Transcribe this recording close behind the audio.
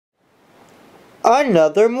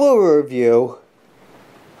Another movie review.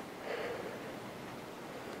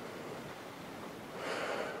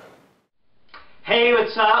 Hey,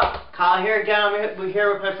 what's up? Kyle here again. We're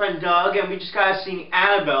here with my friend Doug, and we just got seeing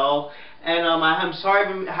Annabelle. And I'm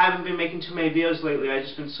sorry I haven't been making too many videos lately. I've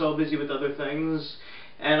just been so busy with other things.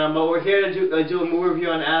 And but we're here to do a movie review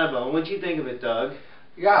on Annabelle. What did you think of it, Doug?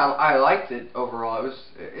 Yeah, I liked it overall.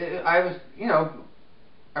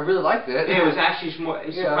 I really liked it. It was actually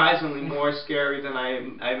surprisingly more scary than I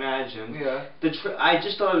imagined. Yeah. I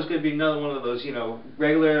just thought it was going to be another one of those,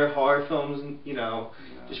 regular horror films,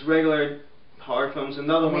 just regular horror films.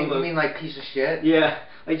 Another one of those. You mean like piece of shit? Yeah,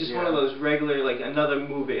 like just one of those regular, like another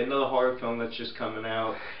movie, another horror film that's just coming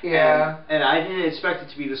out. Yeah. And I didn't expect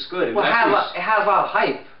it to be this good. It had a lot of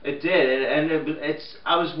hype. It did,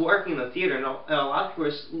 I was working in the theater, and a lot of people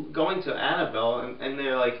were going to Annabelle, and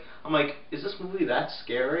they're like, I'm like, is this movie that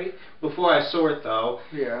scary? Before I saw it though,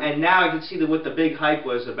 yeah. And now I can see what the big hype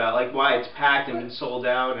was about, like why it's packed and been sold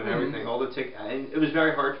out and everything. All the and it was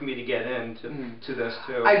very hard for me to get to this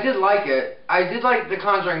too. I did like it. I did like The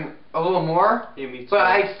Conjuring a little more, yeah, me too. But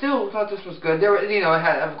I still thought this was good. There were, it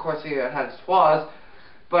had, of course, it had its flaws,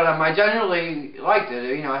 but I generally liked it.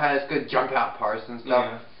 It had its good jump out parts and stuff.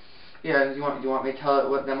 Yeah. Yeah, do you want me to tell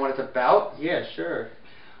what it's about? Yeah, sure.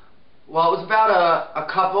 Well, it was about a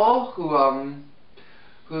couple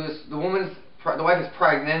the wife is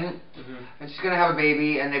pregnant, and she's gonna have a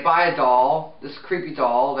baby, and they buy a doll, this creepy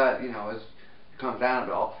doll that becomes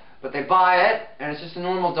Annabelle. But they buy it, and it's just a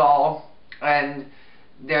normal doll, and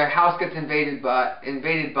their house gets invaded by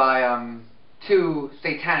two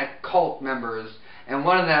satanic cult members, and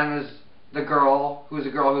one of them is the girl who's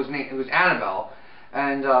Annabelle.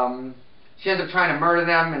 And she ends up trying to murder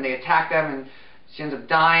them, and they attack them, and she ends up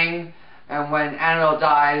dying. And when Annabelle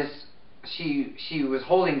dies, she was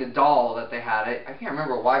holding the doll that they had. I can't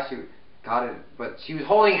remember why she got it, but she was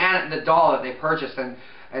holding the doll that they purchased, and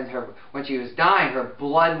when she was dying, her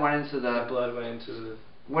blood went into the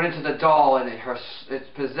doll, and her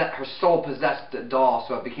soul possessed the doll,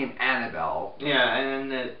 so it became Annabelle. Yeah, and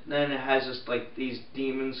then it has just like these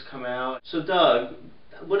demons come out. So Doug,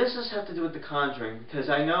 what does this have to do with The Conjuring? Because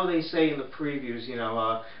I know they say in the previews,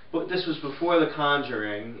 but this was before The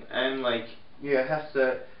Conjuring, and like... Yeah, it has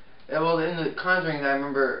to... Well, in The Conjuring, I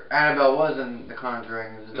remember Annabelle was in The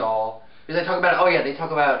Conjuring, the doll. Because they talk about... Oh yeah, they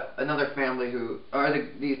talk about another family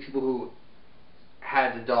these people who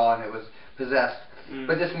had the doll and it was possessed.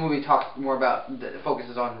 But this movie talks more about...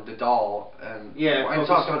 focuses on the doll, and it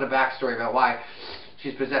talks about the backstory about why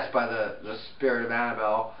she's possessed by the spirit of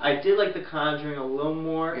Annabelle. I did like The Conjuring a little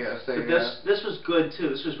more. Yeah, but this was good too.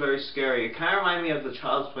 This was very scary. It kind of reminded me of the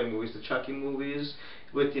Child's Play movies, the Chucky movies,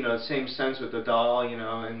 with the same sense with the doll, and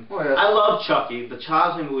I love Chucky. The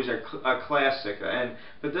Child's Play movies are classic,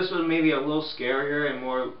 but this was maybe a little scarier and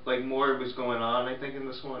more was going on, I think, in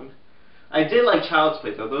this one. I did like Child's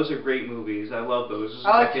Play though. Those are great movies. I love those. Those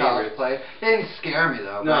I like Child's Play. They didn't scare me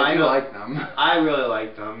though. No, but I do like them. I really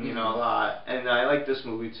like them, a lot, and I like this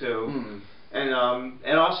movie too. And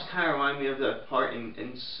it also kind of reminded me of the part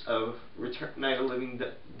of Night of the Living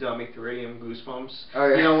Dummy 3 and Goosebumps. Oh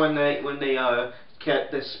yeah. When they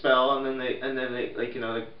get the spell and then they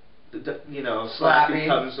Slappy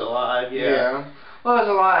comes alive. Yeah. Yeah. Well, there's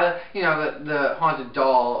a lot of the haunted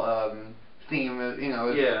doll theme is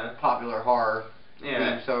popular horror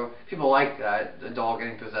theme, so people like that, the doll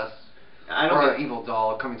getting possessed, or an evil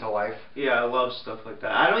doll coming to life. Yeah, I love stuff like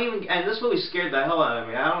that. And this movie scared the hell out of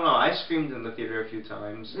me. I don't know, I screamed in the theater a few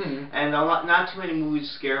times, and not too many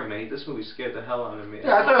movies scare me. This movie scared the hell out of me.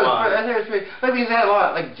 Yeah, I thought it was pretty. I mean, it had a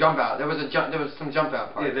lot of jump out. There was some jump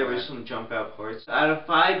out parts. Yeah, there was some jump out parts. Out of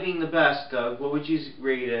 5 being the best, Doug, what would you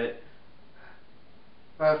rate it?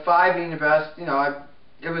 5 being the best,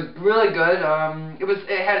 it was really good.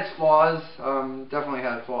 It had its flaws. Definitely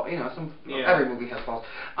had flaws. Every movie has flaws.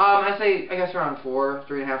 I guess around 4,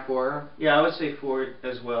 3.5, 4. Yeah, I would say 4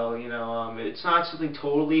 as well. It's not something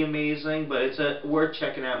totally amazing, but it's a worth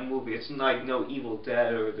checking out movie. It's like no Evil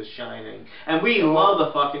Dead or The Shining, and we love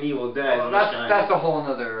the fucking Evil Dead. Well, that's a whole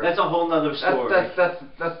nother. That's a whole nother story. That's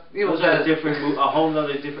Evil Those Dead. Are different. A whole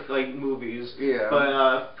nother different movies. Yeah.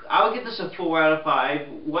 But I would give this a 4 out of 5.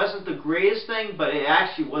 Wasn't the greatest thing, but it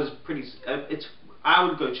actually was pretty. I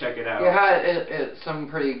would go check it out. It had some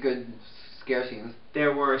pretty good scare scenes.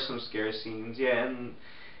 There were some scare scenes, yeah, and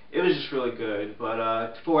it was just really good.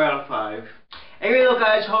 But 4 out of 5. Anyway, look,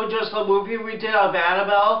 guys, hope you just the movie we did of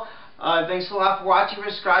Annabelle. Thanks a lot for watching, for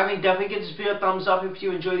subscribing. Definitely give this video a thumbs up if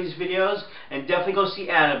you enjoy these videos, and definitely go see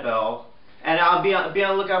Annabelle. And I'll be on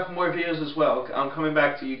the lookout for more videos as well. I'm coming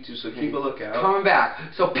back to you too, so keep a lookout. Coming back.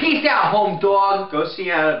 So peace out, home dog. Go see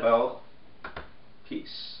Annabelle.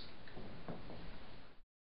 Peace.